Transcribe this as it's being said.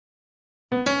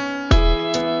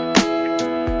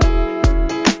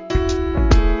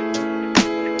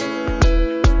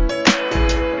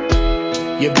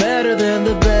You're better than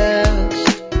the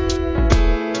best.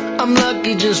 I'm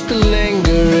lucky just to linger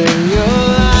in your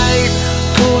light.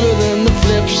 Cooler than the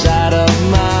flip side of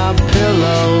my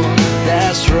pillow.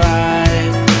 That's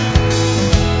right.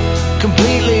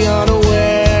 Completely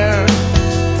unaware.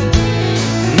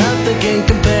 Nothing can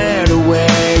compare to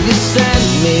where you send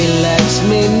me. Lets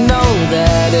me know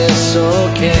that it's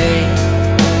okay.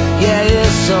 Yeah,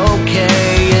 it's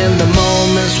okay. In the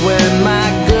moments when my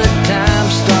good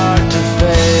times start to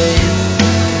fade,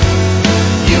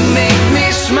 you make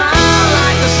me smile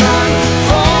like the sun,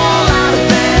 fall out of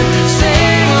bed,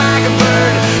 sing like a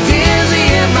bird, dizzy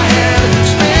in my head,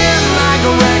 spin like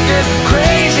a record,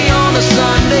 crazy on a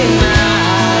Sunday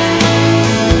night.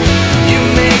 You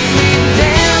make me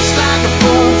dance like a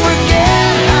fool,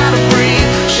 forget how to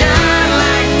breathe, shine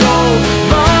like gold,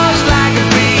 buzz like a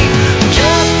bee.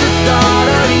 Just the thought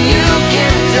of you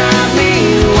can drive me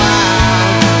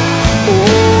wild.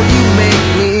 Oh, you make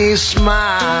me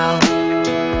smile.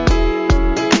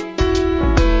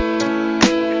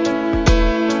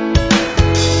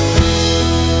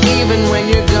 Even when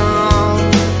you're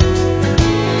gone,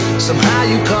 somehow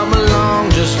you come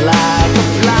along just like a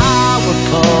flower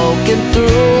poking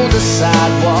through the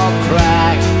sidewalk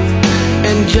crack.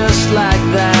 And just like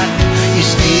that, you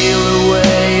steal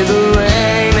away the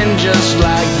rain. And just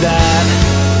like that,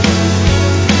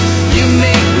 you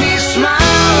make me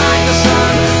smile like the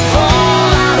sun,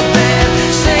 fall out of bed,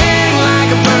 sing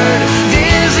like a bird,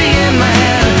 dizzy in my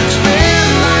head, spin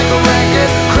like a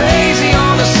record, crazy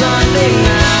on a Sunday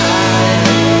night.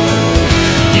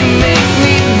 You make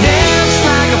me dance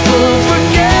like a fool,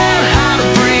 forget how to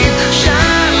breathe,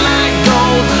 shine like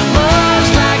gold, buzz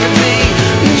like a bee.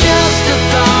 Just the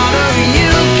thought of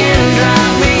you can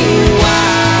drive me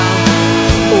wild.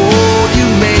 Oh, you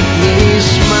make me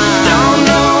smile. Don't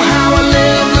know how I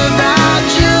live without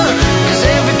you, 'cause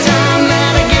every time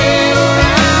that I get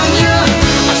around you,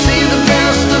 I see the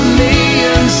best of me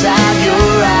inside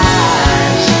your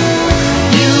eyes.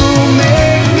 You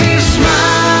make me smile.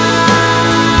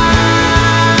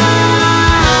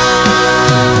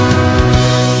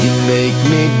 You make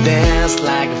me dance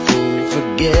like a fool,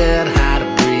 forget how to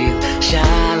breathe,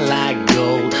 shine like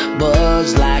gold,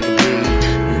 buzz like a bee.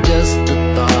 Just the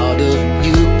thought of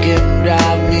you can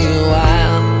drive me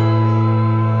wild.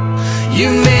 You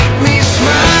make me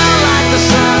smile like the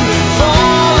sun,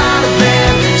 fall out of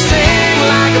bed, sing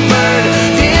like a bird,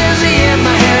 dizzy in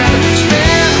my head,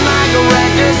 spin like a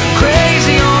record,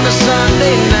 crazy on a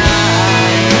Sunday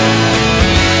night.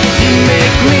 You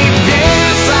make me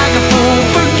dance like a fool,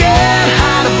 forget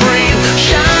how to breathe,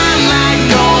 shine like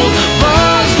gold,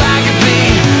 buzz like a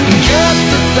bee. Just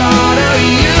the thought of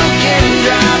you can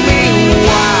drive me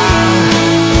wild.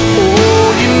 Oh,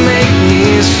 you make me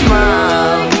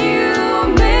smile.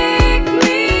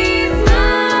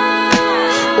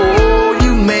 Oh,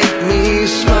 you make me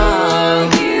smile.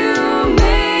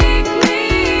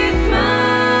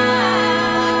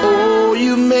 Oh,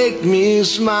 you make me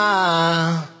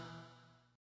smile.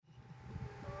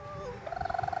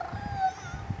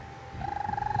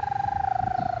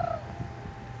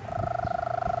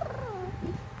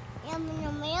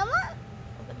 Yama.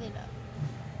 Apa nila?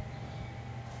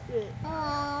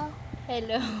 Hello.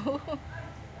 Hello.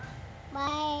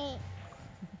 Bye.